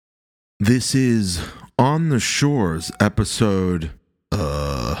This is On the Shores episode.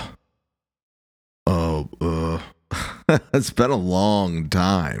 It's been a long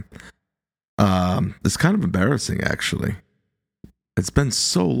time. It's kind of embarrassing, actually. It's been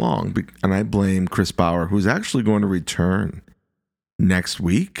so long, and I blame Chris Bauer, who's actually going to return next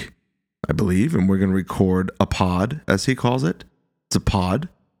week, I believe, and we're going to record a pod, as he calls it. It's a pod.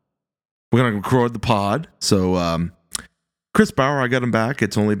 We're going to record the pod. So, Chris Bauer, I got him back.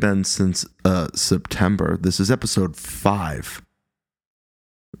 It's only been since September. This is episode 5.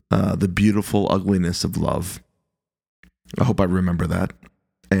 The beautiful ugliness of love. I hope I remember that.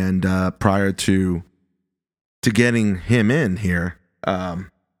 And prior to getting him in here, or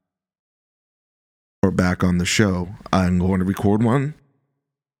back on the show, I'm going to record one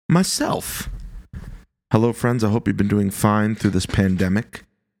myself. Hello, friends. I hope you've been doing fine through this pandemic.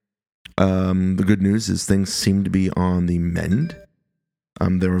 The good news is things seem to be on the mend.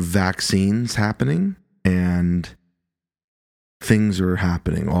 There are vaccines happening, and things are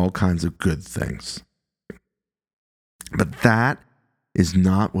happening, all kinds of good things. But that is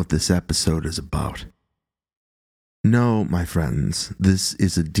not what this episode is about. No, my friends, this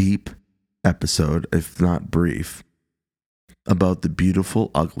is a deep episode, if not brief, about the beautiful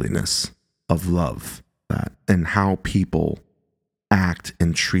ugliness of love, and how people act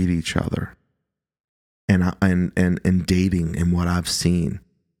and treat each other, and dating, and what I've seen.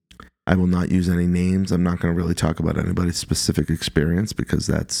 I will not use any names. I'm not going to really talk about anybody's specific experience because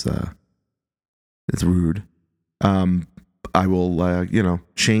that's it's rude. I will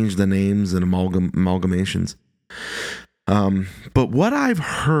change the names and amalgamations. But what I've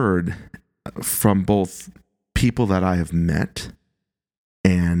heard from both people that I have met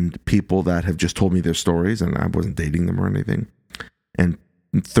and people that have just told me their stories, and I wasn't dating them or anything, and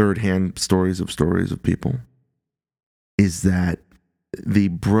third-hand stories of people, is that the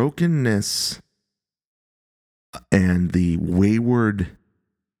brokenness and the wayward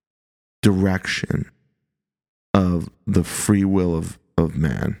direction of the free will of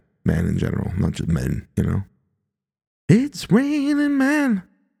man in general, not just men, It's raining man,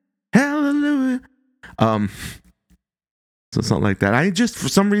 hallelujah. So it's not like that. I just, for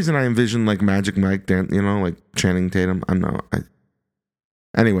some reason, I envision like Magic Mike, like Channing Tatum.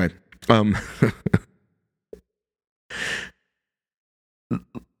 Anyway,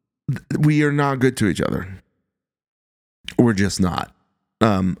 we are not good to each other. We're just not.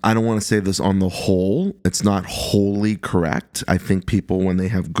 I don't want to say this on the whole. It's not wholly correct. I think people, when they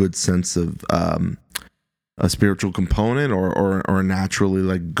have good sense of a spiritual component or naturally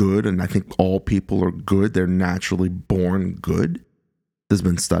like good, and I think all people are good. They're naturally born good. There's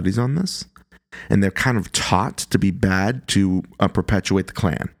been studies on this. And they're kind of taught to be bad to perpetuate the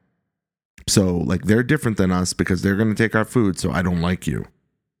clan. So, like, they're different than us because they're going to take our food, so I don't like you.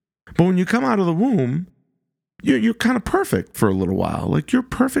 But when you come out of the womb, you're kind of perfect for a little while. Like, you're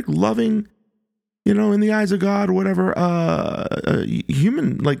perfect, loving, in the eyes of God or whatever,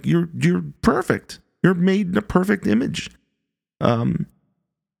 human. Like, you're perfect. You're made in a perfect image.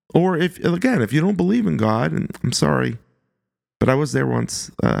 Or if you don't believe in God, and I'm sorry, but I was there once,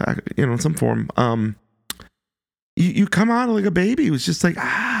 in some form. You come out like a baby. It was just like,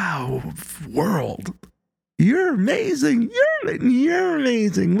 world, you're amazing. You're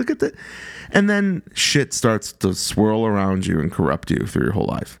amazing. Look at that. And then shit starts to swirl around you and corrupt you through your whole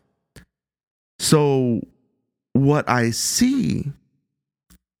life. So what I see,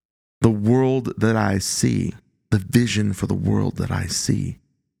 the world that I see, the vision for the world that I see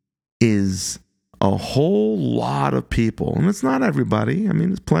is a whole lot of people, and it's not everybody. I mean,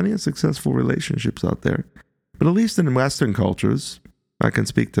 there's plenty of successful relationships out there, but at least in Western cultures, I can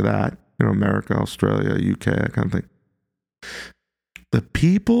speak to that. America, Australia, UK, that kind of thing. The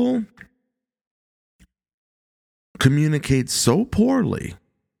people communicate so poorly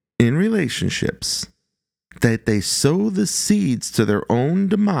in relationships that they sow the seeds to their own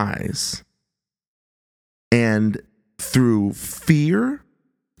demise, and through fear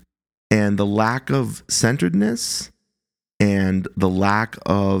and the lack of centeredness and the lack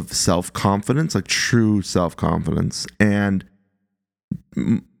of self-confidence, like true self-confidence, and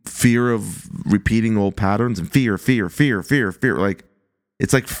fear of repeating old patterns, and fear. Like,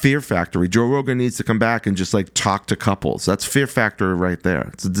 it's like Fear Factory. Joe Rogan needs to come back and just like talk to couples. That's Fear Factory right there.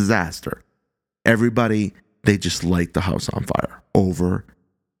 It's a disaster. Everybody, they just light the house on fire over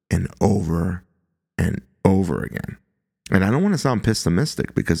and over and over again. And I don't want to sound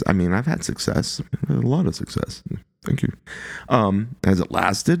pessimistic because, I've had success, a lot of success. Thank you. Has it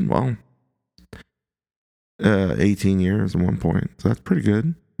lasted? Well, 18 years at one point. So that's pretty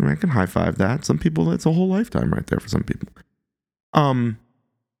good. I can high five that. Some people, it's a whole lifetime right there for some people.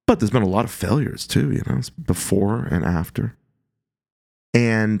 But But there's been a lot of failures too, before and after.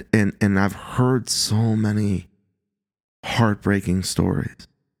 And I've heard so many heartbreaking stories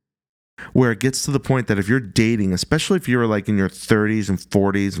where it gets to the point that if you're dating, especially if you're like in your 30s and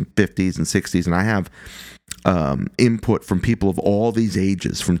 40s and 50s and 60s, and I have input from people of all these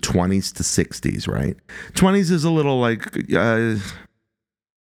ages, from 20s to 60s, right? 20s is a little like,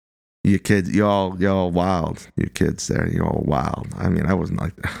 you kids, y'all wild. You kids there, y'all wild. I mean, I wasn't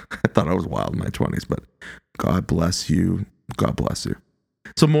like that. I thought I was wild in my 20s, but God bless you. God bless you.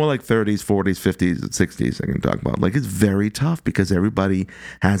 So more like 30s, 40s, 50s, and 60s I can talk about. Like, it's very tough because everybody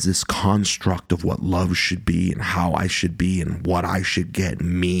has this construct of what love should be and how I should be and what I should get.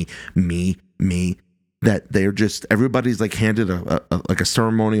 Me. That they're just, everybody's like handed a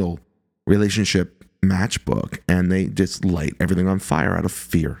ceremonial relationship matchbook, and they just light everything on fire out of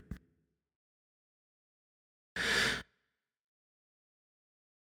fear.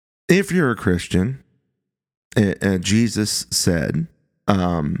 If you're a Christian, Jesus said,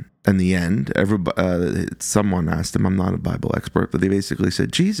 in the end, someone asked him, I'm not a Bible expert, but they basically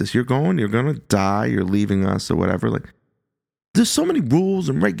said, Jesus, you're going to die, you're leaving us or whatever. Like, there's so many rules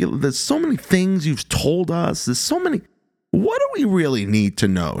and there's so many things you've told us. There's so many, what do we really need to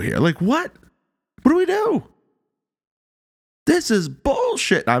know here? Like, what do we do? This is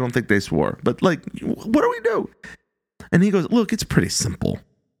bullshit. I don't think they swore, but like, what do we do? And he goes, look, it's pretty simple.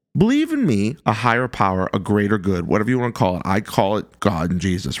 Believe in me, a higher power, a greater good, whatever you want to call it. I call it God and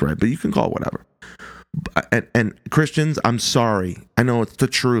Jesus, right? But you can call it whatever. And Christians, I'm sorry. I know it's the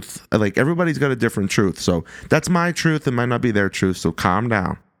truth. Like, everybody's got a different truth. So that's my truth. It might not be their truth. So calm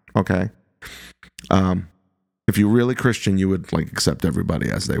down, okay? If you're really Christian, you would like accept everybody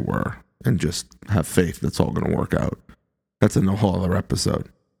as they were and just have faith that's all going to work out. That's a whole other episode.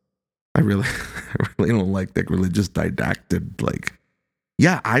 I really don't like that religious didactic, like,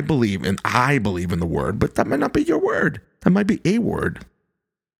 yeah, I believe in the word, but that might not be your word. That might be a word.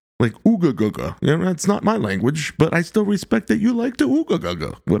 Like ooga googa. That's not my language, but I still respect that you like to ooga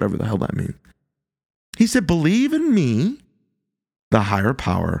googa. Whatever the hell that means. He said, believe in me, the higher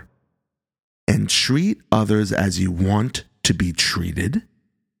power, and treat others as you want to be treated.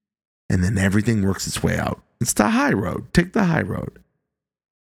 And then everything works its way out. It's the high road. Take the high road.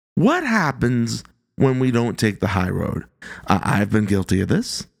 What happens when we don't take the high road? I've been guilty of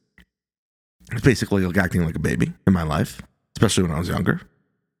this. It's basically like acting like a baby in my life, especially when I was younger,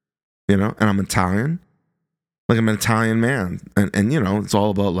 and I'm Italian. Like, I'm an Italian man. And it's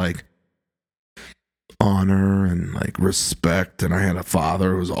all about like honor and like respect. And I had a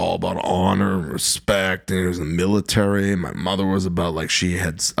father who was all about honor and respect, and he was in the military. And my mother was about like, she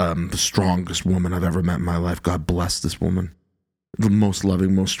had the strongest woman I've ever met in my life. God bless this woman. The most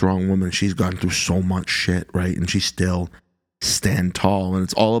loving, most strong woman. She's gone through so much shit, right? And she still stand tall. And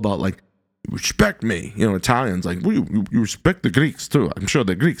it's all about like, respect me. Italians, like, well, you respect the Greeks too. I'm sure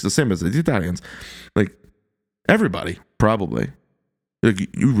the Greeks the same as the Italians. Like, everybody, probably. Like,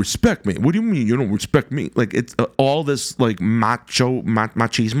 you respect me. What do you mean you don't respect me? Like, it's all this like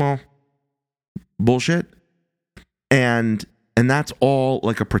machismo bullshit. And that's all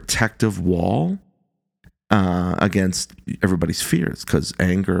like a protective wall against everybody's fears, because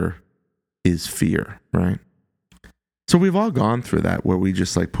anger is fear, right? So we've all gone through that, where we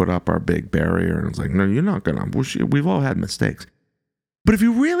just like put up our big barrier and it's like, no, you're not gonna. We've all had mistakes. But if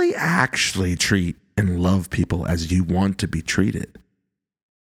you really actually treat and love people as you want to be treated,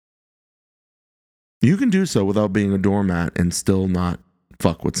 you can do so without being a doormat and still not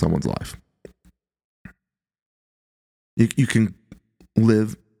fuck with someone's life. You can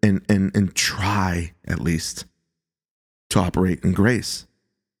live and try at least to operate in grace.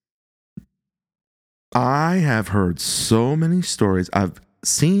 I have heard so many stories. I've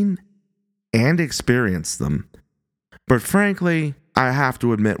seen and experienced them. But frankly, I have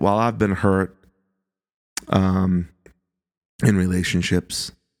to admit, while I've been hurt in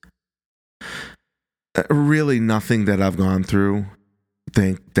relationships, really nothing that I've gone through,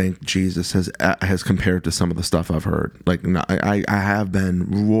 thank Jesus, has compared to some of the stuff I've heard. Like, I have been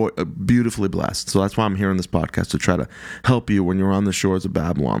beautifully blessed. So that's why I'm here on this podcast, to try to help you when you're on the shores of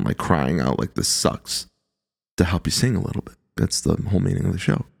Babylon, like crying out like this sucks, to help you sing a little bit. That's the whole meaning of the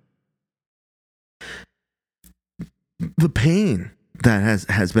show. The pain that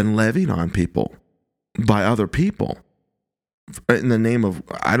has been levied on people by other people in the name of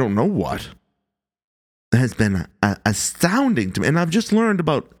I don't know what has been astounding to me. And I've just learned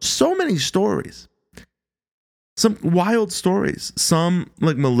about so many stories. Some wild stories. Some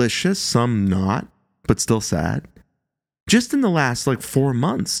like malicious, some not, but still sad. Just in the last like 4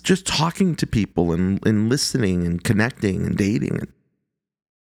 months, just talking to people and listening and connecting and dating.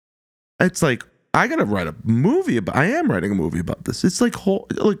 it's like, I gotta write a movie about. I am writing a movie about this. It's like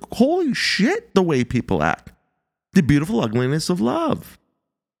holy shit, the way people act. The beautiful ugliness of love.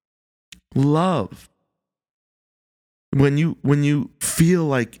 Love. When you feel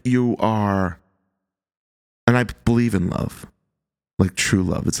like you are, and I believe in love, like true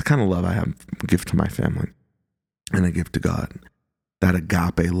love. It's the kind of love I give to my family, and I give to God. That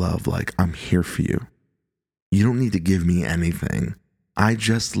agape love, like, I'm here for you. You don't need to give me anything. I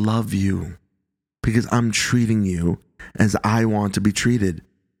just love you because I'm treating you as I want to be treated.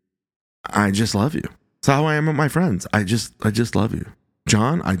 I just love you. That's how I am with my friends. I just love you.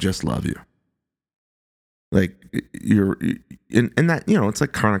 John, I just love you. Like, you're in that, it's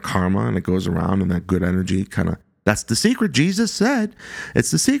like kind of karma, and it goes around, and that good energy kind of, that's the secret. Jesus said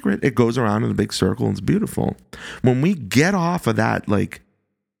it's the secret. It goes around in a big circle, and it's beautiful. When we get off of that, like,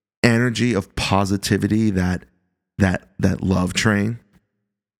 energy of positivity, that love train,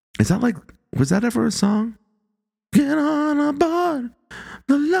 is that like, was that ever a song? Get on aboard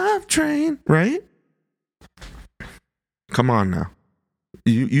the love train, right? Come on now.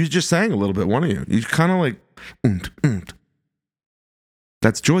 You just sang a little bit, one of you. You kind of like,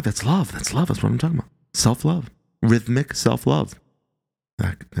 That's joy, that's love. That's love, that's what I'm talking about. Self-love. Rhythmic self-love.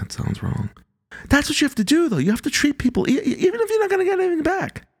 That sounds wrong. That's what you have to do, though. You have to treat people, even if you're not going to get anything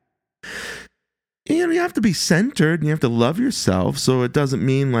back. You have to be centered, and you have to love yourself, so it doesn't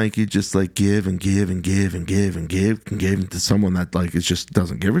mean like you just like give and give and give and give and give and give to someone that like it just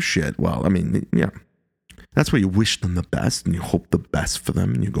doesn't give a shit. Well, I mean, yeah. That's where you wish them the best, and you hope the best for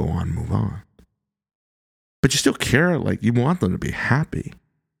them, and you go on and move on. But you still care, like, you want them to be happy.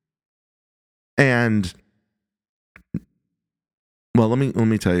 And, well, let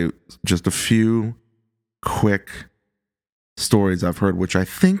me tell you just a few quick stories I've heard, which I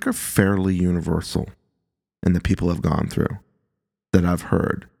think are fairly universal, and that people have gone through, that I've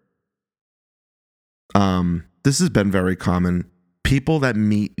heard. This has been very common. People that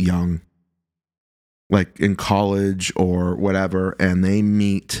meet young, like in college or whatever, and they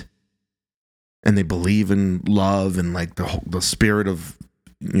meet and they believe in love and like the spirit of,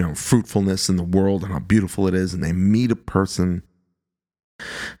 fruitfulness in the world and how beautiful it is, and they meet a person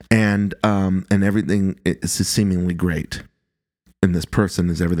and everything is seemingly great. And this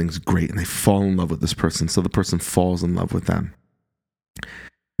person is, everything's great, and they fall in love with this person. So the person falls in love with them.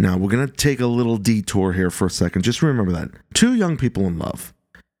 Now, we're going to take a little detour here for a second. Just remember that. Two young people in love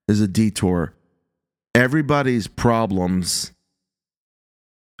is a detour. Everybody's problems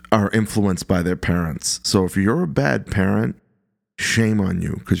are influenced by their parents. So if you're a bad parent, shame on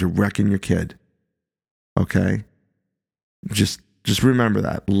you, because you're wrecking your kid. Okay? Just remember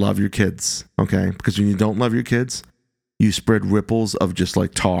that. Love your kids. Okay? Because when you don't love your kids, you spread ripples of just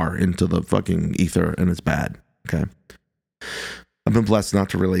like tar into the fucking ether, and it's bad. Okay? I've been blessed not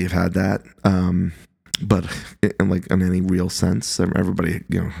to really have had that. But in any real sense, everybody,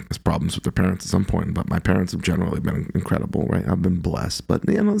 has problems with their parents at some point, but my parents have generally been incredible, right? I've been blessed, but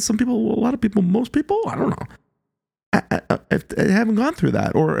some people, a lot of people, most people, I don't know, I haven't gone through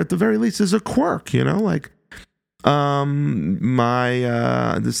that, or at the very least is a quirk, like,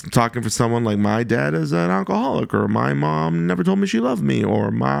 this talking for someone like my dad is an alcoholic, or my mom never told me she loved me,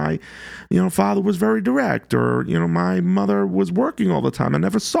 or my, father was very direct, or, my mother was working all the time. I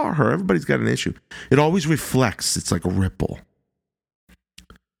never saw her. Everybody's got an issue. It always reflects. It's like a ripple.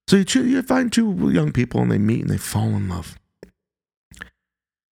 So you find two young people and they meet and they fall in love.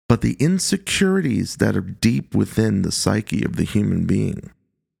 But the insecurities that are deep within the psyche of the human being,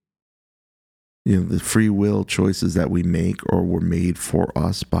 the free will choices that we make or were made for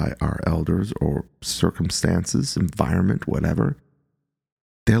us by our elders or circumstances, environment, whatever,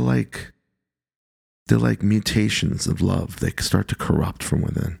 they're like mutations of love. They start to corrupt from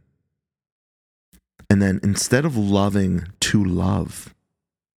within. And then instead of loving to love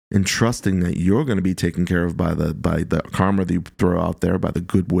and trusting that you're going to be taken care of by the karma that you throw out there, by the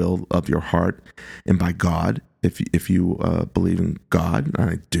goodwill of your heart, and by God, if you believe in God, and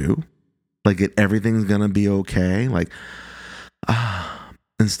I do, like everything's going to be okay. Like,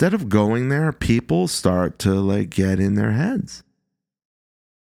 instead of going there, people start to like get in their heads.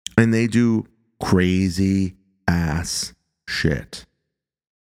 And they do crazy ass shit.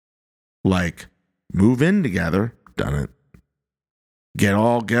 Like, move in together, done it. Get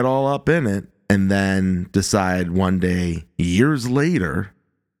all up in it, and then decide one day, years later,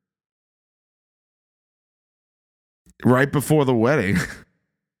 right before the wedding,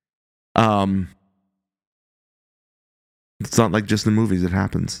 it's not like just in movies, it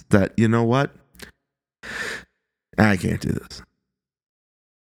happens, that, you know what? I can't do this.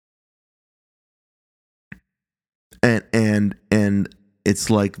 And it's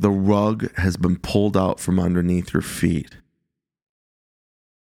like the rug has been pulled out from underneath your feet.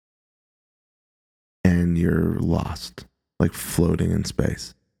 And you're lost, like floating in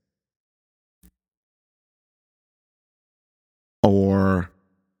space. Or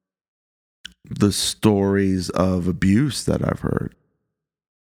the stories of abuse that I've heard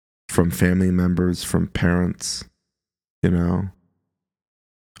from family members, from parents,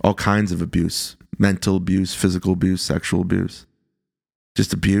 all kinds of abuse, mental abuse, physical abuse, sexual abuse,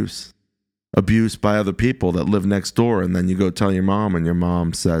 just abuse by other people that live next door. And then you go tell your mom, and your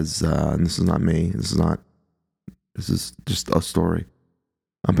mom says, and this is not me, this is just a story,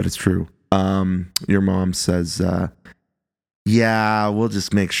 but it's true. Your mom says, yeah, we'll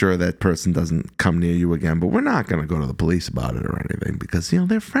just make sure that person doesn't come near you again, but we're not going to go to the police about it or anything because,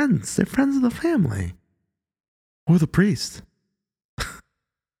 they're friends of the family or the priest.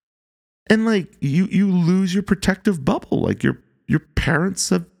 And like you lose your protective bubble, like your parents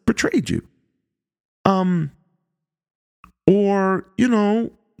have betrayed you. Or,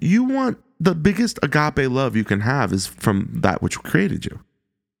 you want the biggest agape love you can have is from that which created you,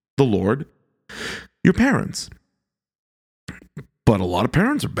 the Lord, your parents. But a lot of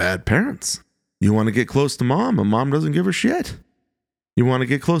parents are bad parents. You want to get close to mom, and mom doesn't give a shit. You want to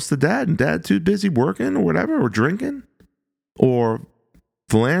get close to dad, and dad's too busy working or whatever, or drinking, or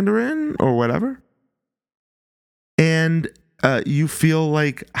philandering, or whatever. And you feel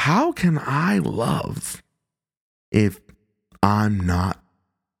like, how can I love if I've not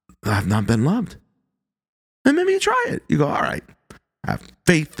been loved? And maybe you try it. You go, all right, I have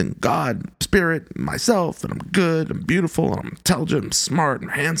faith in God, spirit, myself, and I'm good, I'm beautiful, I'm intelligent, I'm smart, I'm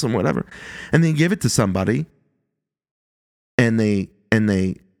handsome, whatever. And then you give it to somebody, and they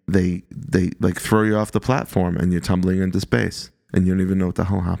like throw you off the platform, and you're tumbling into space, and you don't even know what the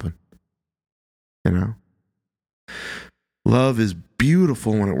hell happened. Love is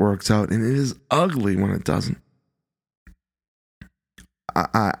beautiful when it works out, and it is ugly when it doesn't.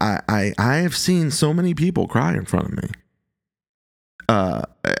 I have seen so many people cry in front of me. I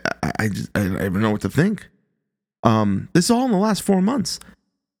don't know what to think. This is all in the last 4 months.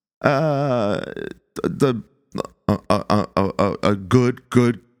 A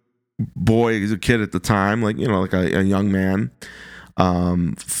good boy, he's a kid at the time, like a young man,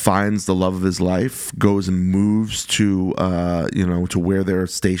 finds the love of his life, goes and moves to to where they're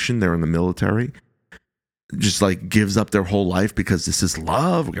stationed. They're in the military. Just like gives up their whole life because this is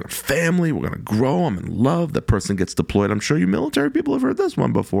love. We're gonna have family. We're gonna grow. I'm in love. That person gets deployed. I'm sure you military people have heard this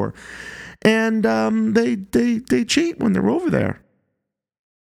one before. And they cheat when they're over there.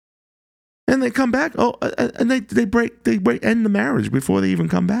 And they come back. Oh, and they end the marriage before they even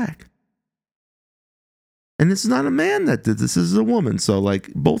come back. And this is not a man that did this. This is a woman. So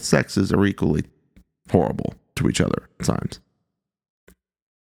like both sexes are equally horrible to each other at times.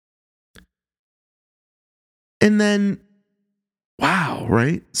 And then, wow,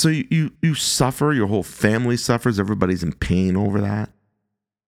 right? So you suffer, your whole family suffers, everybody's in pain over that.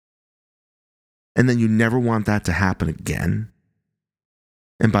 And then you never want that to happen again.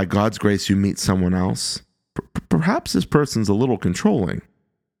 And by God's grace, you meet someone else. Perhaps this person's a little controlling.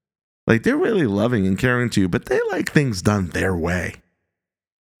 Like they're really loving and caring to you, but they like things done their way.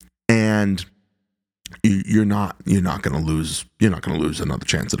 And you're not going to lose another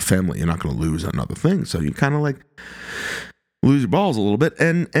chance at a family. You're not going to lose another thing. So you kind of like lose your balls a little bit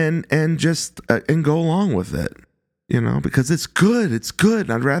and just go along with it, because it's good. It's good.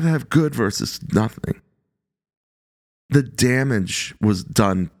 I'd rather have good versus nothing. The damage was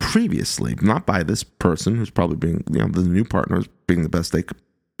done previously, not by this person who's probably being, the new partner is being the best they could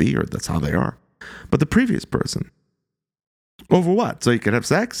be, or that's how they are, but the previous person. Over what? So you could have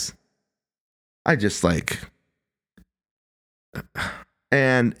sex? I just like,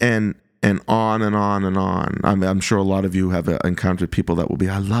 and on and on and on. I'm sure a lot of you have encountered people that will be,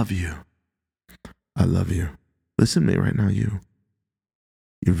 I love you. I love you. Listen to me right now, you.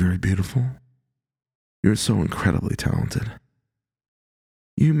 You're very beautiful. You're so incredibly talented.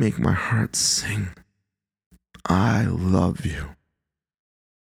 You make my heart sing. I love you.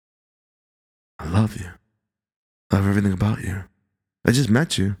 I love you. I love everything about you. I just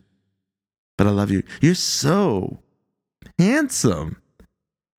met you. But I love you. You're so handsome.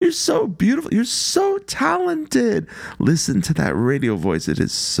 You're so beautiful. You're so talented. Listen to that radio voice. It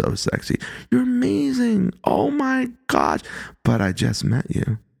is so sexy. You're amazing. Oh my gosh. But I just met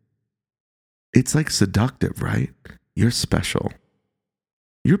you. It's like seductive, right? You're special.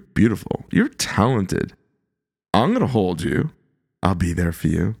 You're beautiful. You're talented. I'm going to hold you. I'll be there for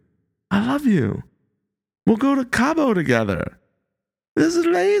you. I love you. We'll go to Cabo together. This is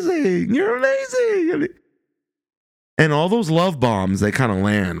amazing. You're amazing. And all those love bombs, they kind of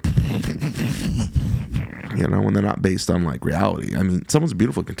land, when they're not based on like reality. I mean, someone's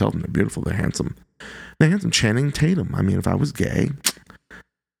beautiful, you can tell them they're beautiful, they're handsome. They're handsome. Channing Tatum. I mean, if I was gay,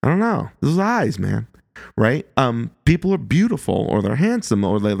 I don't know. Those eyes, man. Right? People are beautiful, or they're handsome,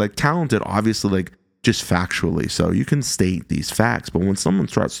 or they're like talented, obviously, like just factually. So you can state these facts, but when someone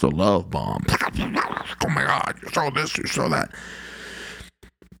starts to love bomb, oh my God, you saw this, you saw that.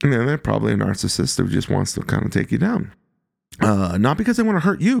 They're probably a narcissist who just wants to kind of take you down. Not because they want to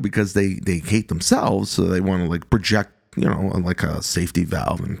hurt you, because they hate themselves, so they want to like project, like a safety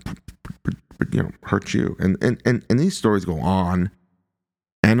valve and hurt you. And these stories go on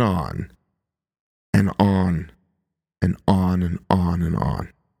and on and on and on and on and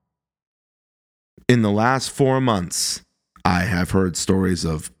on. In the last 4 months, I have heard stories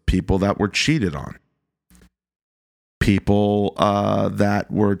of people that were cheated on. People that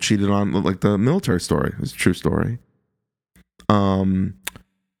were cheated on, like the military story. It's a true story.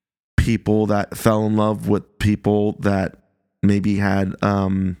 People that fell in love with people that maybe had,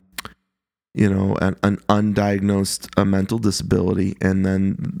 an undiagnosed mental disability, and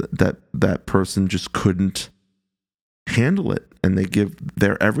then that person just couldn't handle it, and they give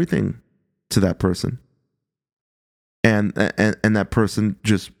their everything to that person, and that person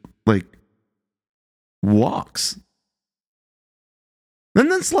just like walks,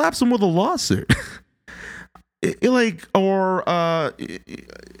 and then slaps them with a lawsuit.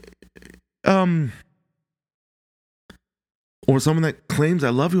 Or someone that claims I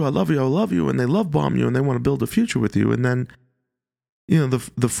love you, and they love bomb you, and they want to build a future with you, and then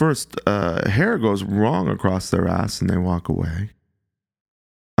the first hair goes wrong across their ass, and they walk away.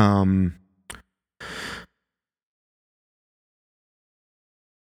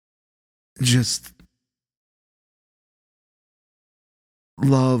 Just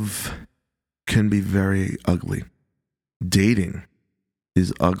love can be very ugly. Dating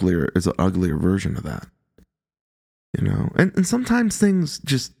is an uglier version of that. And sometimes things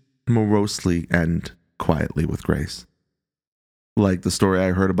just morosely end quietly with grace. Like the story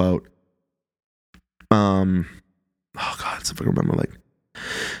I heard about, oh God, if I remember, like,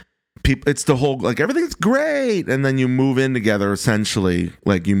 people, it's the whole, like, everything's great, and then you move in together, essentially,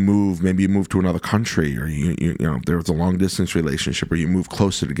 like, maybe you move to another country, or there's a long distance relationship, or you move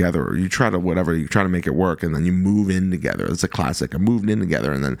closer together, or you try to make it work, and then you move in together. It's a classic. I moved in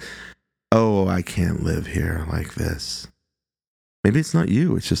together, and then, oh, I can't live here like this. Maybe it's not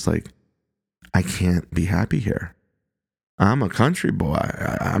you. It's just like, I can't be happy here. I'm a country boy.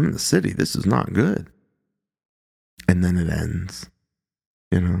 I'm in the city. This is not good. And then it ends,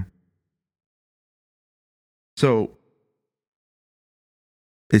 So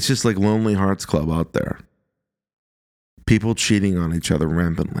it's just like Lonely Hearts Club out there. People cheating on each other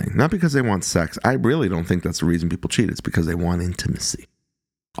rampantly. Not because they want sex. I really don't think that's the reason people cheat. It's because they want intimacy,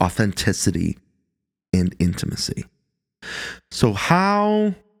 authenticity, and intimacy. So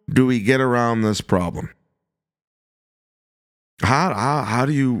how do we get around this problem? How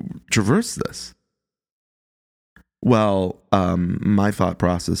do you traverse this? Well, my thought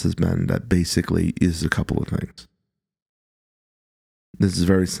process has been that basically is a couple of things. This is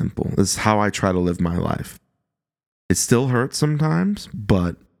very simple. This is how I try to live my life. It still hurts sometimes,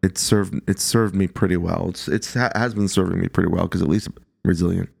 but it served me pretty well. It has been serving me pretty well, because at least I'm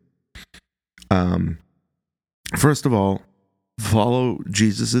resilient. First of all, follow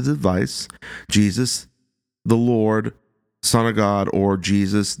Jesus' advice. Jesus, the Lord, Son of God, or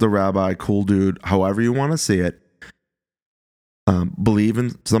Jesus, the Rabbi, cool dude, however you want to see it. Believe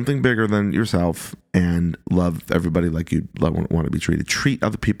in something bigger than yourself, and love everybody like you want to be treated. Treat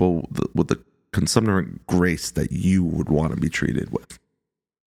other people with the consummate grace that you would want to be treated with.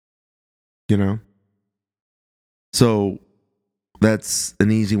 So that's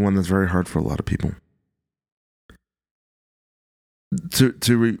an easy one that's very hard for a lot of people.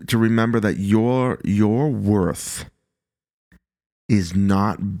 To remember that your worth is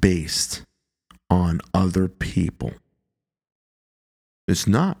not based on other people. It's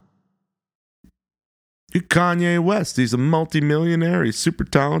not. You're Kanye West. He's a multimillionaire. He's super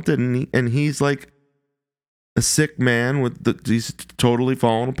talented, and he's like a sick man he's totally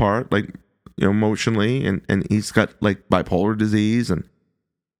falling apart, like, emotionally, and he's got like bipolar disease, and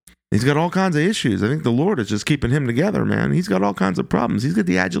he's got all kinds of issues. I think the Lord is just keeping him together, man. He's got all kinds of problems. He's got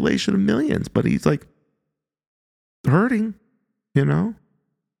the adulation of millions, but he's like hurting,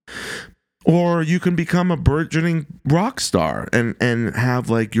 Or you can become a burgeoning rock star and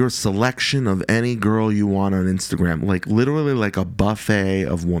have like your selection of any girl you want on Instagram, like literally like a buffet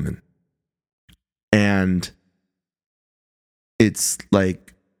of women. And it's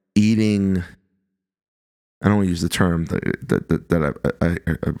like eating I don't want to use the term that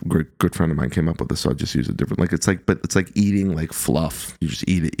a great good friend of mine came up with this, so I'll just use a different. Like it's like eating like fluff. You just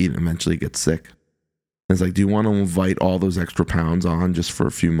eat it, eventually get sick. And it's like, do you want to invite all those extra pounds on just for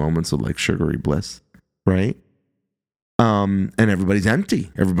a few moments of like sugary bliss, right? And everybody's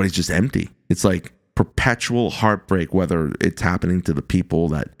empty. Everybody's just empty. It's like perpetual heartbreak, whether it's happening to the people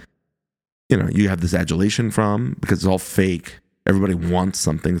that you have this adulation from, because it's all fake. Everybody wants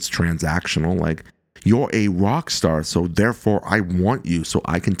something. It's transactional. Like, you're a rock star, so therefore I want you so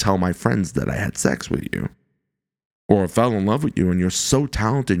I can tell my friends that I had sex with you. Or I fell in love with you and you're so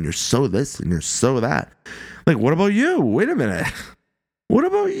talented and you're so this and you're so that. Like, what about you? Wait a minute. What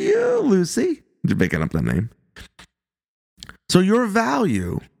about you, Lucy? You're making up that name. So your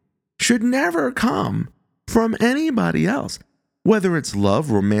value should never come from anybody else. Whether it's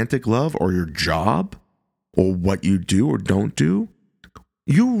love, romantic love, or your job, or what you do or don't do.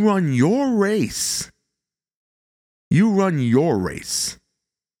 You run your race. You run your race.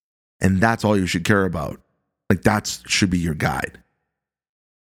 And that's all you should care about. Like, that should be your guide.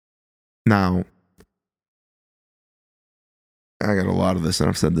 Now, I got a lot of this, and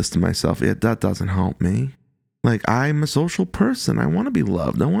I've said this to myself. Yeah, that doesn't help me. Like, I'm a social person. I want to be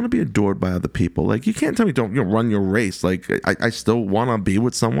loved. I want to be adored by other people. Like, you can't tell me don't run your race. Like, I still want to be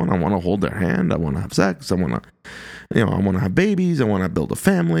with someone. I want to hold their hand. I want to have sex. I want to, I want to have babies. I want to build a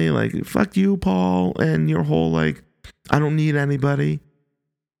family. Like, fuck you, Paul, and your whole, like, I don't need anybody.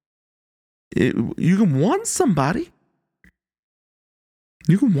 You can want somebody.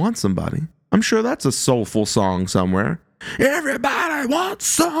 You can want somebody. I'm sure that's a soulful song somewhere. Everybody wants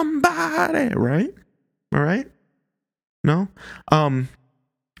somebody, right? All right? No? But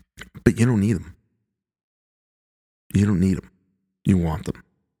you don't need them. You don't need them. You want them.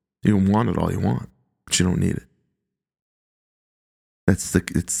 You can want it all you want, but you don't need it. It's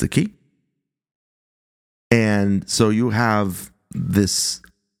the key. And so you have this,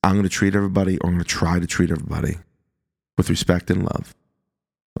 I'm going to treat everybody, or I'm going to try to treat everybody with respect and love.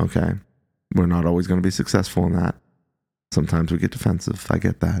 Okay? We're not always going to be successful in that. Sometimes we get defensive. I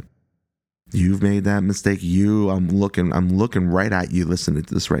get that. You've made that mistake. I'm looking right at you listening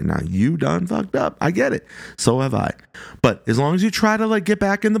to this right now. You done fucked up. I get it. So have I. But as long as you try to like get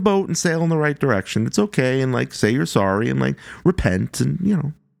back in the boat and sail in the right direction, it's okay. And like say you're sorry and like repent and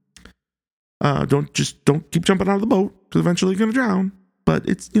don't keep jumping out of the boat because eventually you're gonna drown. But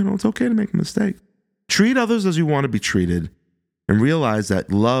it's it's okay to make a mistake. Treat others as you want to be treated, and realize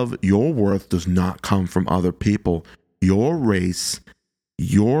that love, your worth does not come from other people. Your race,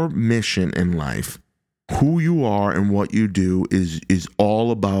 your mission in life, who you are and what you do is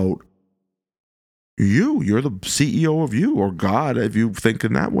all about you. You're the CEO of you, or God, if you think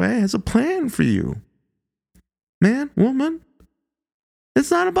in that way, has a plan for you. Man, woman,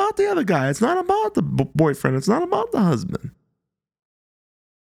 it's not about the other guy. It's not about the boyfriend. It's not about the husband.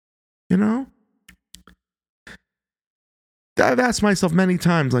 I've asked myself many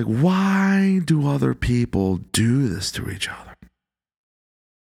times, like, why do other people do this to each other?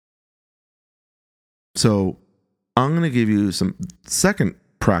 So I'm going to give you some second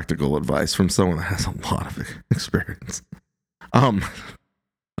practical advice from someone that has a lot of experience. I've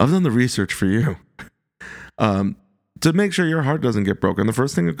done the research for you to make sure your heart doesn't get broken. The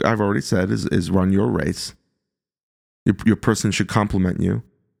first thing I've already said is run your race. Your person should compliment you.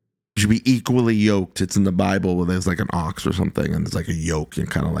 You should be equally yoked. It's in the Bible where there's like an ox or something, and there's like a yoke. You're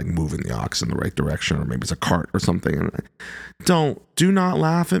kind of like moving the ox in the right direction, or maybe it's a cart or something. Do not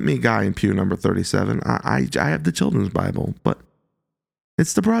laugh at me, guy in pew number 37. I have the children's Bible, but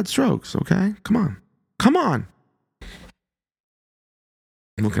it's the broad strokes, okay? Come on.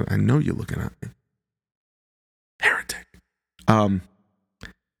 I know you're looking at me. Heretic.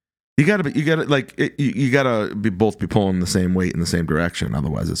 You gotta both be pulling the same weight in the same direction.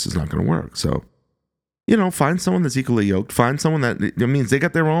 Otherwise, this is not going to work. So, find someone that's equally yoked. Find someone that means they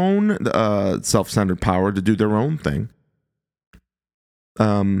got their own self-centered power to do their own thing.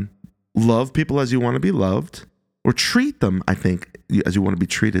 Love people as you want to be loved, or treat them, I think, as you want to be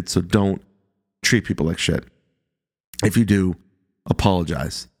treated. So don't treat people like shit. If you do,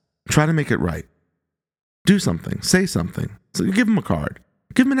 apologize. Try to make it right. Do something. Say something. So give them a card.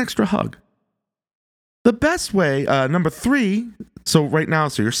 Give them an extra hug. The best way, number 3, so right now,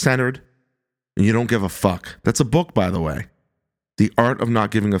 so you're centered and you don't give a fuck. That's a book, by the way. The Art of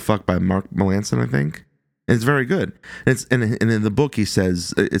Not Giving a Fuck by Mark Melanson, I think. And it's very good. And in the book, he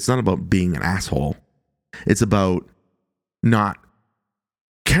says it's not about being an asshole. It's about not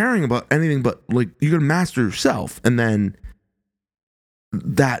caring about anything but, like, you're going to master yourself. And then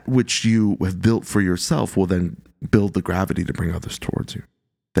that which you have built for yourself will then build the gravity to bring others towards you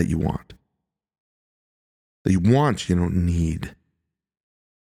that you want. that you want, you don't need.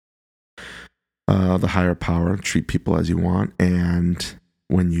 The higher power, treat people as you want. And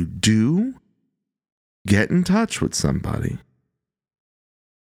when you do, get in touch with somebody.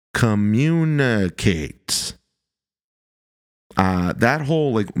 Communicate. That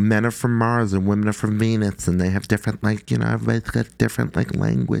whole, like, men are from Mars and women are from Venus, and they have different, like, everybody's got different, like,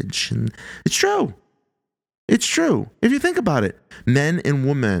 language. And it's true. It's true. If you think about it, men and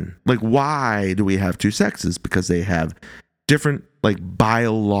women, like, why do we have two sexes? Because they have different, like,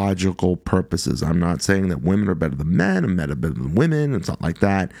 biological purposes. I'm not saying that women are better than men and men are better than women. It's not like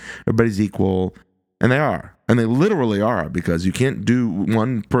that. Everybody's equal. And they are. And they literally are, because you can't do,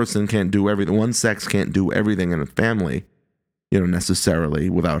 one person can't do everything. One sex can't do everything in a family, necessarily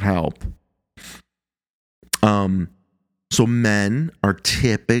without help. So men are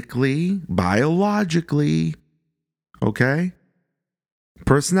typically, biologically, okay,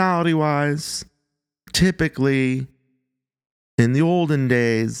 personality-wise, typically, in the olden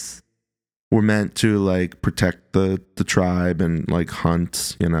days, were meant to, like, protect the tribe and, like,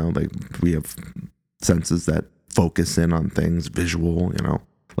 hunt, like, we have senses that focus in on things, visual,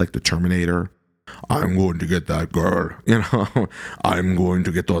 like the Terminator. I'm going to get that girl, I'm going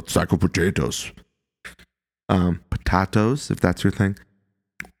to get that sack of potatoes. Potatoes, if that's your thing.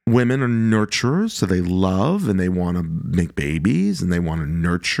 Women are nurturers, so they love and they want to make babies and they want to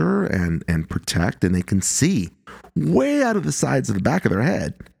nurture and protect, and they can see way out of the sides of the back of their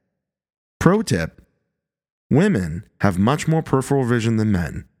head. Pro tip, women have much more peripheral vision than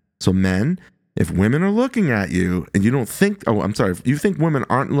men. So men, if women are looking at you and you don't think, if you think women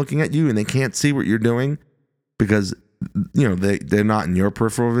aren't looking at you and they can't see what you're doing because, they're not in your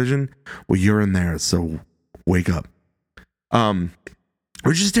peripheral vision, well, you're in there, so wake up.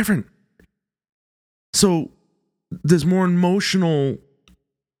 Which is different. So there's more emotional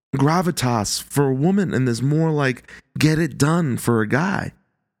gravitas for a woman, and there's more, like, get it done for a guy.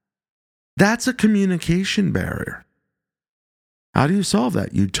 That's a communication barrier. How do you solve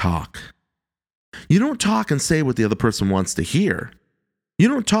that? You talk. You don't talk and say what the other person wants to hear. You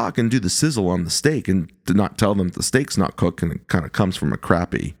don't talk and do the sizzle on the steak and do not tell them the steak's not cooked and it kind of comes from a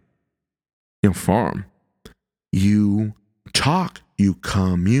crappy, farm. You talk. You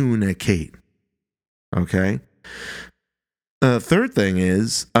communicate. Okay? Third thing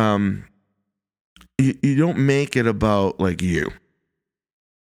is, you don't make it about, like, you.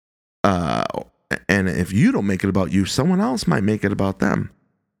 And if you don't make it about you, someone else might make it about them.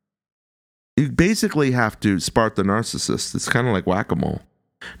 You basically have to spark the narcissist. It's kind of like whack-a-mole.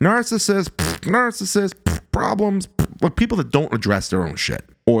 Narcissist, problems, like people that don't address their own shit,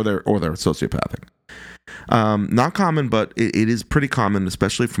 or they're sociopathic. Not common, but it is pretty common,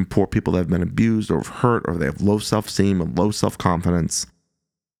 especially from poor people that have been abused or hurt, or they have low self-esteem and low self-confidence.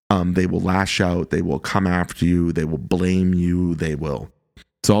 They will lash out. They will come after you. They will blame you.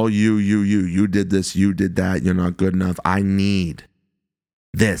 It's all you did this, you did that. You're not good enough. I need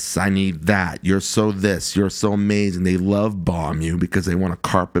this. I need that. You're so this. You're so amazing. They love bomb you because they want to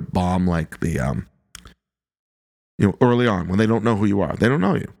carpet bomb, like the, early on when they don't know who you are. They don't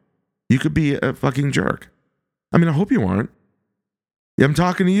know you. You could be a fucking jerk. I mean, I hope you aren't. Yeah, I'm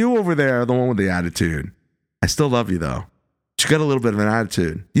talking to you over there, the one with the attitude. I still love you, though. But you got a little bit of an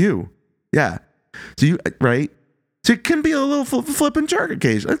attitude. You. Yeah. So you, right? So it can be a little flipping jerk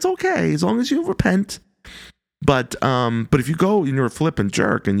occasionally. It's okay, as long as you repent. But if you go and you're a flipping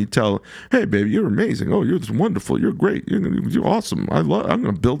jerk and you tell, hey, baby, you're amazing. Oh, you're wonderful. You're great. You're awesome. I'm going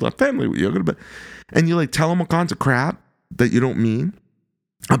to build a family with you. And you, like, tell them all kinds of crap that you don't mean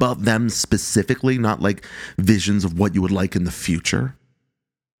about them specifically, not like visions of what you would like in the future.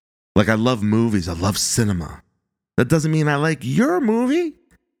 Like, I love movies. I love cinema. That doesn't mean I like your movie.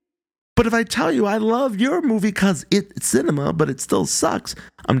 But if I tell you I love your movie because it's cinema, but it still sucks,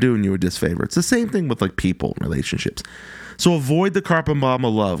 I'm doing you a disfavor. It's the same thing with, like, people, relationships. So avoid the carpet bomb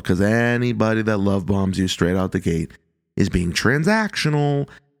of love, because anybody that love bombs you straight out the gate is being transactional.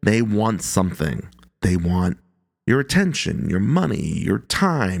 They want something. They want your attention, your money, your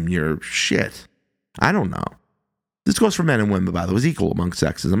time, your shit. I don't know. This goes for men and women, by the way. It's equal among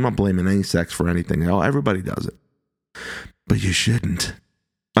sexes. I'm not blaming any sex for anything. Everybody does it. But you shouldn't.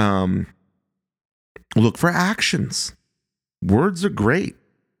 Look for actions. Words are great.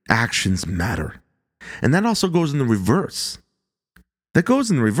 Actions matter. And that also goes in the reverse. That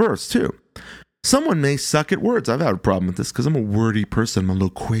goes in the reverse, too. Someone may suck at words. I've had a problem with this because I'm a wordy person. I'm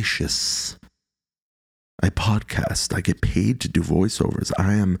loquacious. I podcast. I get paid to do voiceovers.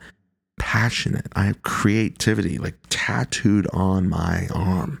 I am passionate. I have creativity, like, tattooed on my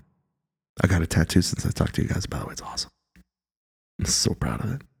arm. I got a tattoo since I talked to you guys, by the way. It's awesome. I'm so proud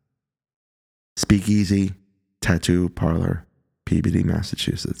of it. Speak easy. Tattoo Parlor, Peabody,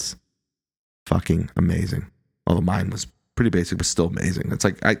 Massachusetts. Fucking amazing. Although mine was pretty basic, but still amazing. It's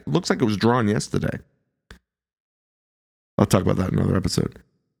like, looks like it was drawn yesterday. I'll talk about that in another episode.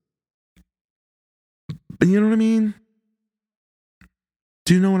 But you know what I mean?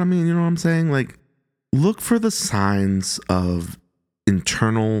 Do you know what I mean? You know what I'm saying? Like, look for the signs of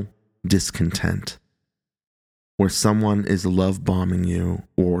internal discontent where someone is love bombing you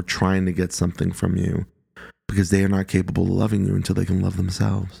or trying to get something from you because they are not capable of loving you until they can love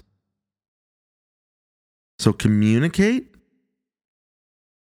themselves. So communicate,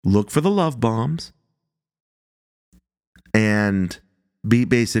 look for the love bombs, and be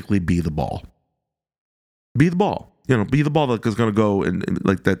the ball. Be the ball. You know, be the ball that is going to go and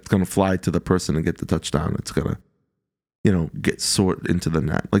like that's going to fly to the person and get the touchdown. It's going to, you know, get sort into the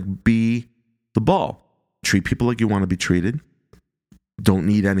net. Like, be the ball. Treat people like you want to be treated. Don't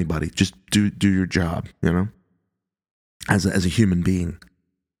need anybody. Just do your job, you know, as a human being.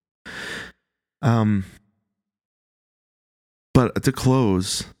 But to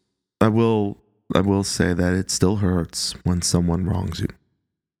close, I will say that it still hurts when someone wrongs you.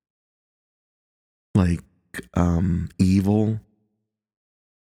 Like, evil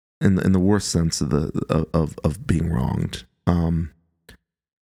in the worst sense of being wronged.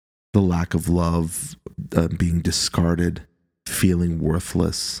 The lack of love, being discarded, feeling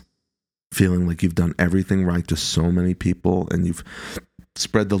worthless, feeling like you've done everything right to so many people and you've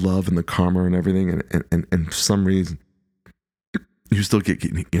spread the love and the karma and everything, and for some reason you still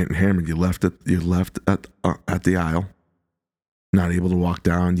getting hammered. You're left at the aisle, not able to walk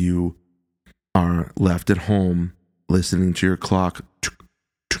down. You are left at home listening to your clock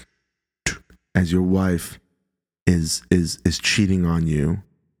as your wife is cheating on you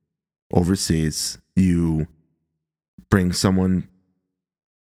overseas. You bring someone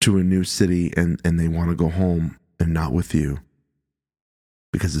to a new city and they want to go home and not with you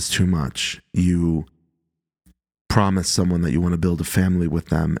because it's too much. You promise someone that you want to build a family with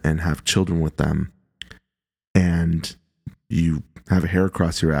them and have children with them, and you have a hair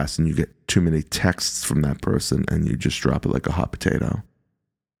across your ass and you get too many texts from that person and you just drop it like a hot potato,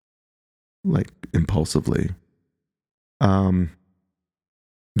 like impulsively.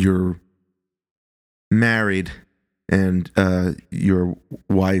 You're married and your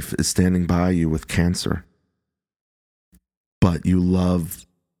wife is standing by you with cancer, but you love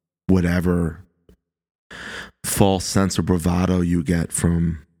whatever false sense of bravado you get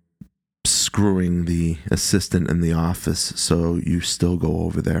from screwing the assistant in the office, so you still go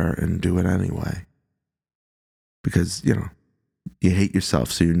over there and do it anyway. Because, you know, you hate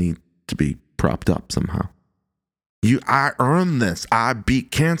yourself, so you need to be propped up somehow. I earned this. I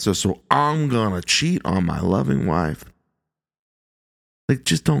beat cancer, so I'm gonna cheat on my loving wife. Like,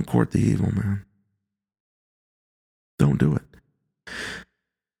 just don't court the evil, man. Don't do it.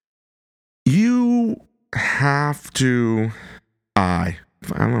 You have to, I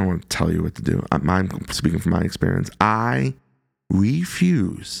don't want to tell you what to do. I'm speaking from my experience. I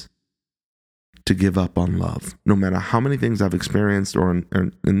refuse to give up on love. No matter how many things I've experienced, or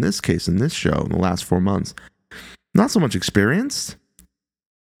in this case, in this show, in the last 4 months, not so much experienced.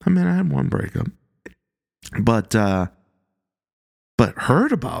 I mean, I had one breakup. But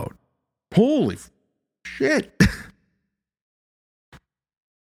heard about. Holy shit.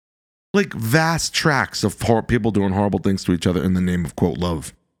 Like vast tracts of people doing horrible things to each other in the name of, quote,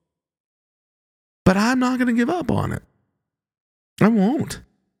 love. But I'm not going to give up on it. I won't.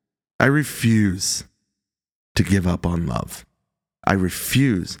 I refuse to give up on love. I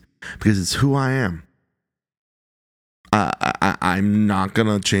refuse, because it's who I am. I'm not going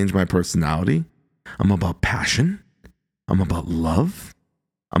to change my personality. I'm about passion. I'm about love.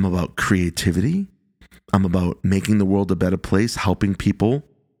 I'm about creativity. I'm about making the world a better place, helping people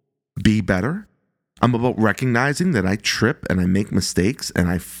be better. I'm about recognizing that I trip and I make mistakes and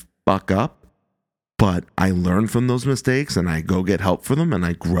I fuck up, but I learn from those mistakes and I go get help for them and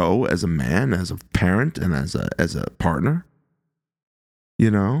I grow as a man, as a parent, and as a partner.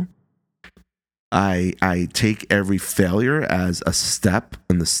 You know? I take every failure as a step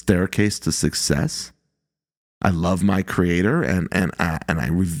in the staircase to success. I love my creator and I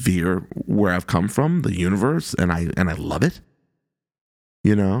revere where I've come from, the universe, and I love it.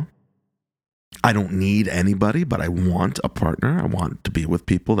 You know? I don't need anybody, but I want a partner. I want to be with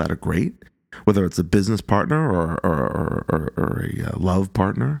people that are great, whether it's a business partner or a love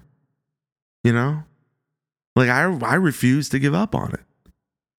partner. You know? Like, I refuse to give up on it.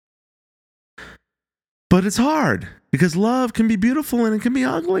 But it's hard, because love can be beautiful and it can be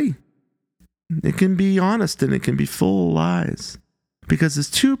ugly. It can be honest and it can be full of lies. Because it's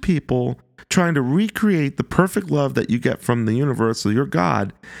two people trying to recreate the perfect love that you get from the universe or your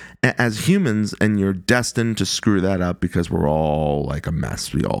God as humans, and you're destined to screw that up because we're all like a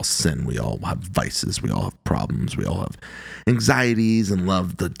mess. We all sin. We all have vices. We all have problems. We all have anxieties and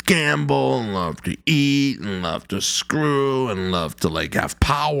love to gamble and love to eat and love to screw and love to like have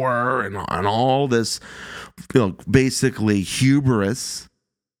power and all this, basically hubris,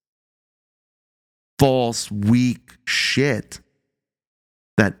 false, weak shit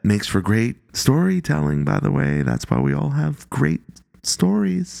that makes for great storytelling, by the way. That's why we all have great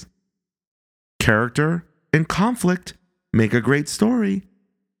stories. Character and conflict make a great story.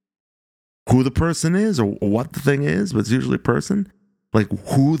 Who the person is or what the thing is, but it's usually a person. Like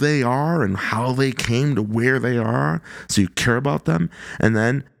who they are and how they came to where they are. So you care about them. And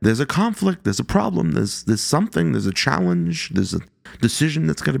then there's a conflict, there's a problem, there's something, there's a challenge, there's a decision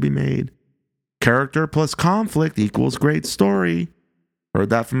that's got to be made. Character plus conflict equals great story.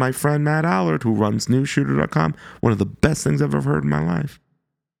 Heard that from my friend Matt Allard, who runs newsshooter.com. One of the best things I've ever heard in my life.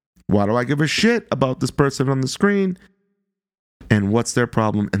 Why do I give a shit about this person on the screen? And what's their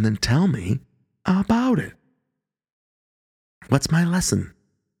problem? And then tell me about it. What's my lesson?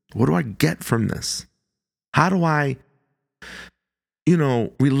 What do I get from this? How do I,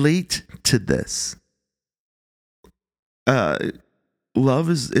 relate to this? Love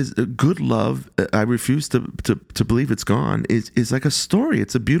is a good love. I refuse to believe it's gone. Is like a story.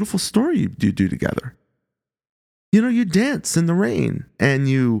 It's a beautiful story you do together. You dance in the rain and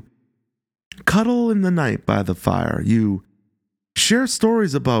you cuddle in the night by the fire. You share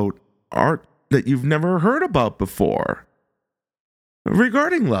stories about art that you've never heard about before.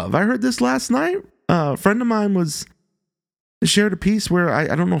 Regarding love, I heard this last night. A friend of mine shared a piece where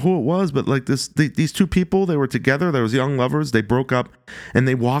I don't know who it was, but like these two people, they were together. There was young lovers. They broke up and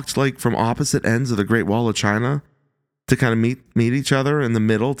they walked like from opposite ends of the Great Wall of China to kind of meet each other in the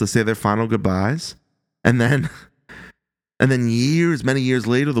middle to say their final goodbyes. And then many years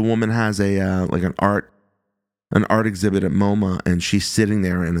later, the woman has an art exhibit at MoMA, and she's sitting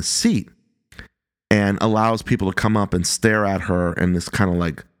there in a seat and allows people to come up and stare at her in this kind of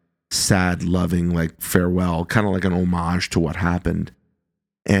like sad, loving, like farewell, kind of like an homage to what happened.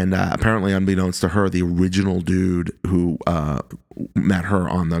 And apparently, unbeknownst to her, the original dude who met her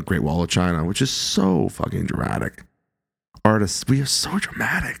on the Great Wall of China, which is so fucking dramatic. Artists, we are so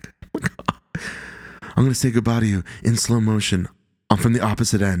dramatic. I'm going to say goodbye to you in slow motion. I'm from the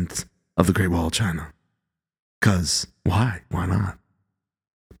opposite end of the Great Wall of China. Because why? Why not?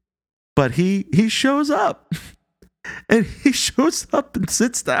 But he shows up. And he shows up and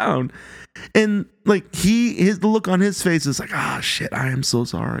sits down. And like the look on his face is like, shit, I am so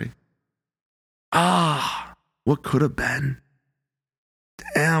sorry. What could have been?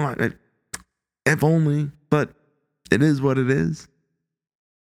 Damn, if only. But it is what it is.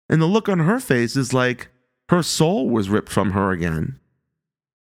 And the look on her face is like her soul was ripped from her again.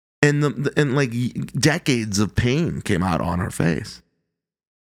 And like decades of pain came out on her face.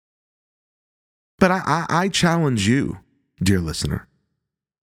 But I challenge you, dear listener.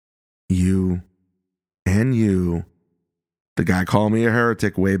 You and you, the guy called me a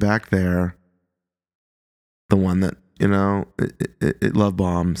heretic way back there. The one that, it love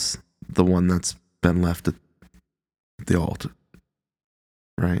bombs. The one that's been left at the altar.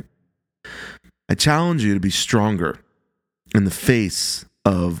 Right? I challenge you to be stronger in the face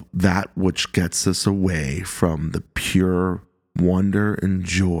of that which gets us away from the pure wonder and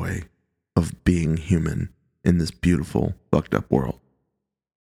joy of being human in this beautiful, fucked up world.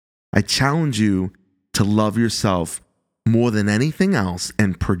 I challenge you to love yourself more than anything else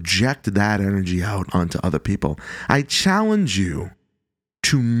and project that energy out onto other people. I challenge you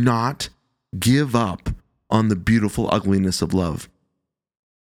to not give up on the beautiful ugliness of love.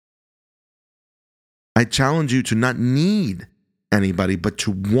 I challenge you to not need anybody, but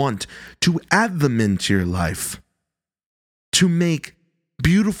to want to add them into your life, to make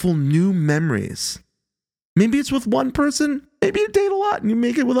beautiful new memories. Maybe it's with one person. Maybe you date a lot and you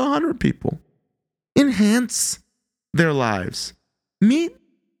make it with 100 people. Enhance their lives. Meet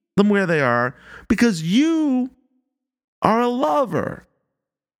them where they are because you are a lover.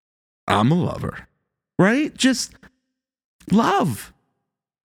 I'm a lover, right? Just love.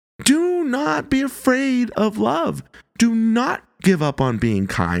 Do not be afraid of love. Do not give up on being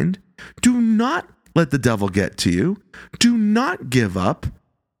kind. Do not let the devil get to you. Do not give up.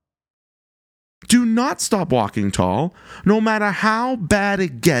 Do not stop walking tall. No matter how bad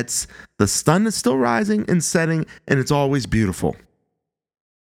it gets, the sun is still rising and setting, and it's always beautiful.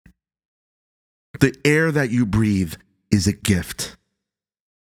 The air that you breathe is a gift.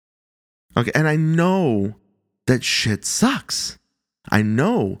 Okay, and I know that shit sucks. I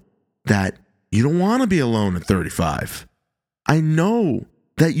know that you don't want to be alone at 35. I know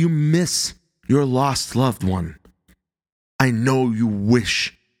that you miss your lost loved one. I know you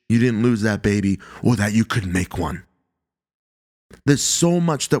wish you didn't lose that baby or that you could make one. There's so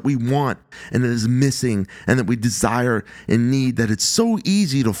much that we want and that is missing and that we desire and need that it's so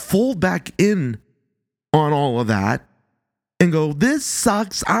easy to fold back in on all of that and go, this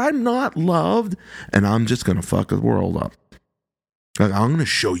sucks, I'm not loved, and I'm just going to fuck the world up. Like, I'm going to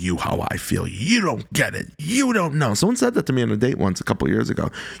show you how I feel. You don't get it. You don't know. Someone said that to me on a date once a couple years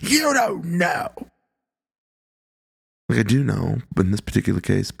ago. You don't know. Like, I do know in this particular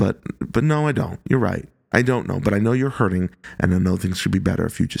case, but no, I don't. You're right. I don't know, but I know you're hurting, and I know things should be better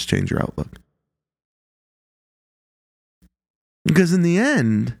if you just change your outlook. Because in the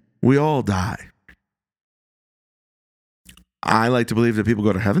end, we all die. I like to believe that people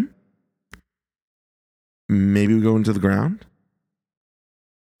go to heaven. Maybe we go into the ground.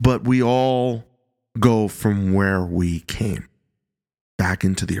 But we all go from where we came, back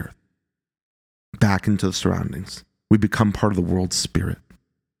into the earth, back into the surroundings. We become part of the world's spirit.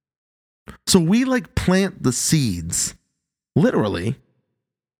 So we like plant the seeds, literally,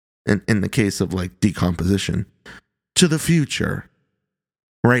 in the case of like decomposition, to the future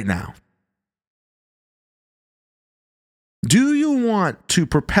right now. Do you want to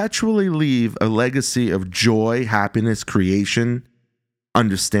perpetually leave a legacy of joy, happiness, creation,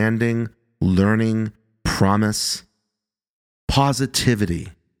 understanding, learning, promise, positivity?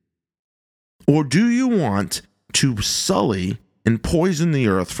 Or do you want to sully and poison the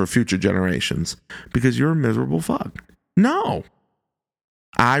earth for future generations because you're a miserable fuck? No.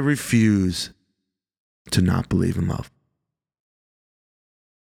 I refuse to not believe in love.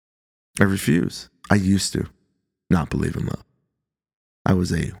 I refuse. I used to not believe in love. I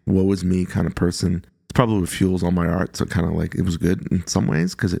was a woe is me kind of person. It's probably what fuels all my art, so kind of like it was good in some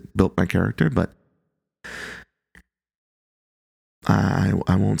ways because it built my character, but I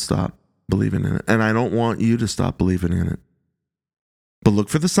won't stop believing in it. And I don't want you to stop believing in it. But look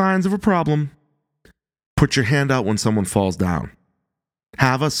for the signs of a problem. Put your hand out when someone falls down.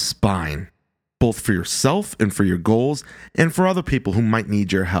 Have a spine, both for yourself and for your goals and for other people who might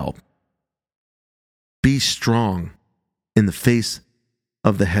need your help. Be strong in the face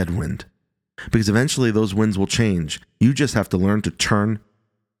of the headwind, because eventually those winds will change. You just have to learn to turn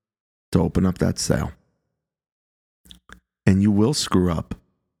to open up that sail. And you will screw up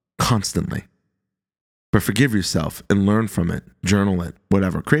constantly. But forgive yourself and learn from it. Journal it,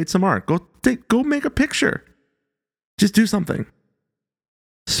 whatever. Create some art. Go make a picture. Just do something.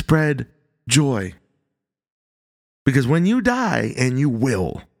 Spread joy. Because when you die, and you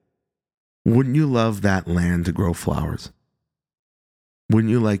will, wouldn't you love that land to grow flowers?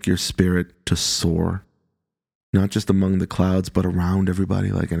 Wouldn't you like your spirit to soar? Not just among the clouds, but around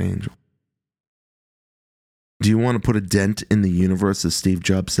everybody like an angel. Do you want to put a dent in the universe, as Steve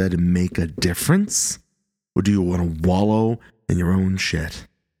Jobs said, and make a difference? Or do you want to wallow in your own shit?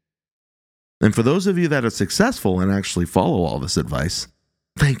 And for those of you that are successful and actually follow all this advice,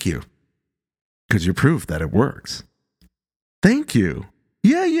 thank you. Because you're proof that it works. Thank you.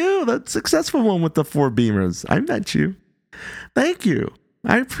 Yeah, you, that successful one with the 4 Beamers. I met you. Thank you.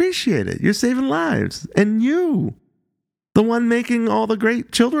 I appreciate it. You're saving lives. And you, the one making all the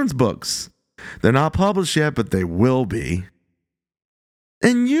great children's books. They're not published yet, but they will be.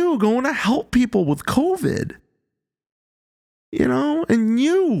 And you going to help people with COVID. You know, and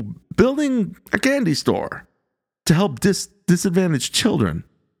you building a candy store to help disadvantaged children.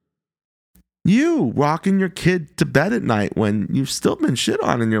 You rocking your kid to bed at night when you've still been shit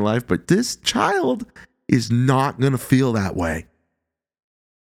on in your life, but this child is not going to feel that way.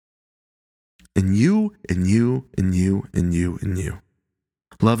 And you, and you, and you, and you, and you.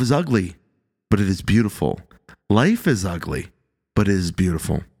 Love is ugly, but it is beautiful. Life is ugly, but it is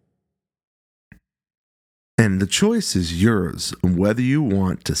beautiful. And the choice is yours, whether you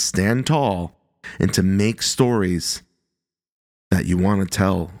want to stand tall and to make stories that you want to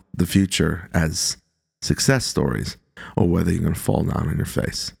tell the future as success stories, or whether you're going to fall down on your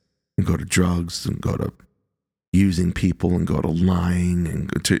face and go to drugs and go to using people and go to lying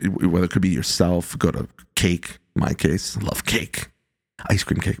and go to, whether it could be yourself, go to cake. In my case, I love cake. Ice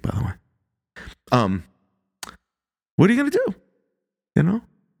cream cake, by the way. What are you going to do? You know?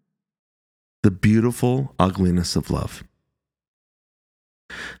 The beautiful ugliness of love.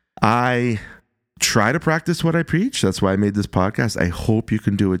 I try to practice what I preach. That's why I made this podcast. I hope you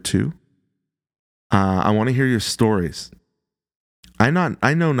can do it too. I want to hear your stories. I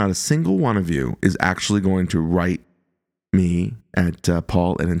know not a single one of you is actually going to write me at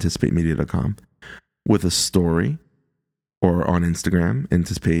paul@anticipatemedia.com with a story or on Instagram,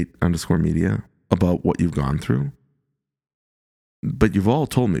 anticipate_media, about what you've gone through. But you've all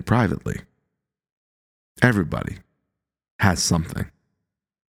told me privately. Everybody has something.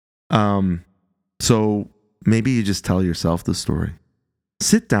 So maybe you just tell yourself the story.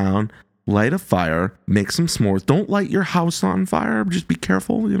 Sit down, light a fire, make some s'mores. Don't light your house on fire. Just be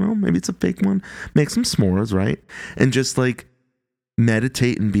careful, maybe it's a fake one. Make some s'mores, right? And just like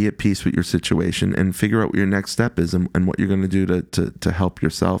meditate and be at peace with your situation and figure out what your next step is and what you're going to do to help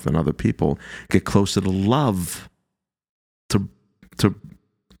yourself and other people get closer to love, to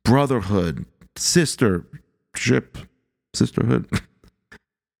brotherhood, sisterhood.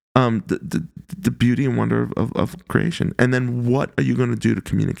 The beauty and wonder of creation. And then what are you going to do to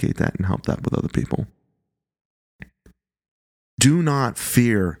communicate that and help that with other people? Do not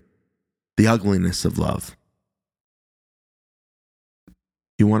fear the ugliness of love.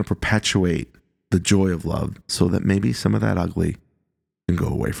 You want to perpetuate the joy of love so that maybe some of that ugly can go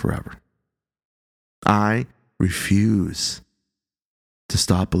away forever. I refuse to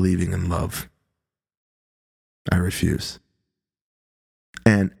stop believing in love. I refuse.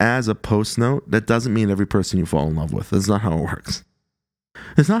 And as a post note, that doesn't mean every person you fall in love with. That's not how it works.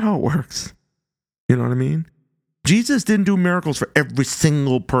 It's not how it works. You know what I mean? Jesus didn't do miracles for every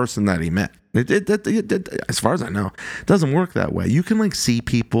single person that he met. As far as I know, it doesn't work that way. You can see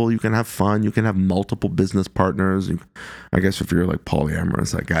people, you can have fun, you can have multiple business partners. I guess if you're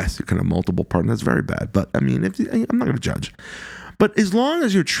polyamorous, I guess you can have multiple partners. That's very bad. But I'm not going to judge. But as long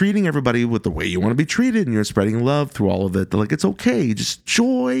as you're treating everybody with the way you want to be treated and you're spreading love through all of it, it's okay. Just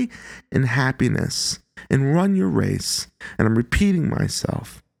joy and happiness and run your race. And I'm repeating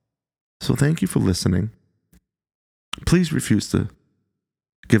myself. So thank you for listening. Please refuse to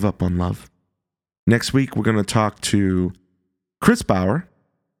give up on love. Next week, we're going to talk to Chris Bauer.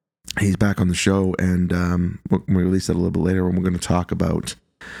 He's back on the show, and we'll release that a little bit later, and we're going to talk about,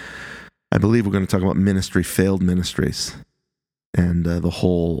 I believe we're going to talk about failed ministries. And the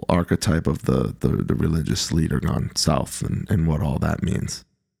whole archetype of the religious leader gone south and what all that means.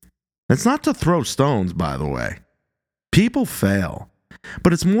 It's not to throw stones, by the way. People fail.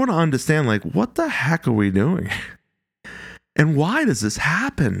 But it's more to understand, what the heck are we doing? And why does this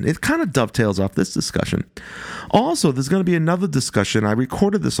happen? It kind of dovetails off this discussion. Also, there's going to be another discussion. I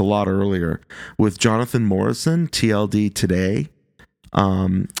recorded this a lot earlier with Jonathan Morrison, TLD Today,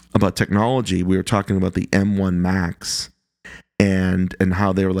 about technology. We were talking about the M1 Max. And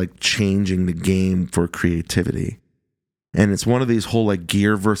how they were changing the game for creativity. And it's one of these whole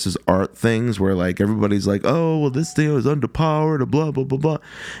gear versus art things where everybody's oh, well, this thing is underpowered or blah, blah, blah, blah.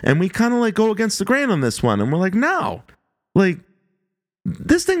 And we kind of go against the grain on this one. And we're no,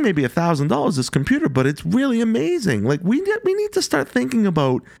 this thing may be $1,000, this computer, but it's really amazing. We need to start thinking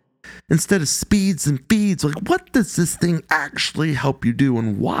about, instead of speeds and feeds, what does this thing actually help you do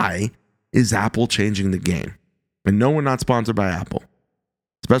and why is Apple changing the game? And no, we're not sponsored by Apple.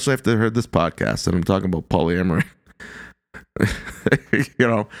 Especially after they heard this podcast and I'm talking about polyamory.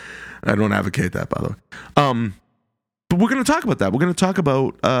 I don't advocate that, by the way. But we're going to talk about that. We're going to talk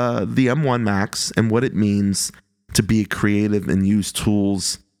about the M1 Max and what it means to be creative and use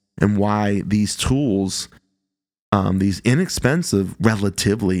tools and why these tools, these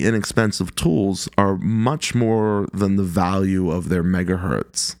relatively inexpensive tools, are much more than the value of their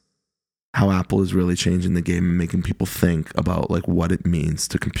megahertz. How Apple is really changing the game and making people think about what it means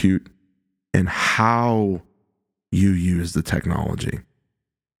to compute and how you use the technology.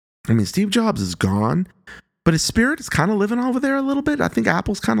 I mean, Steve Jobs is gone, but his spirit is kind of living over there a little bit. I think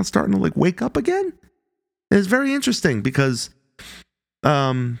Apple's kind of starting to wake up again. And it's very interesting because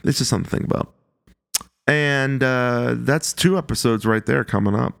it's just something to think about. And that's 2 episodes right there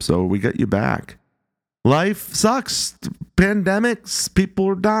coming up. So we got you back. Life sucks. Pandemics, people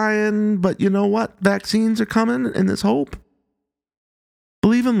are dying, but you know what? Vaccines are coming and there's hope.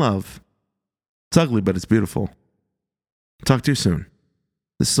 Believe in love. It's ugly, but it's beautiful. Talk to you soon.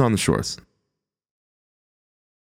 This is On the Shores.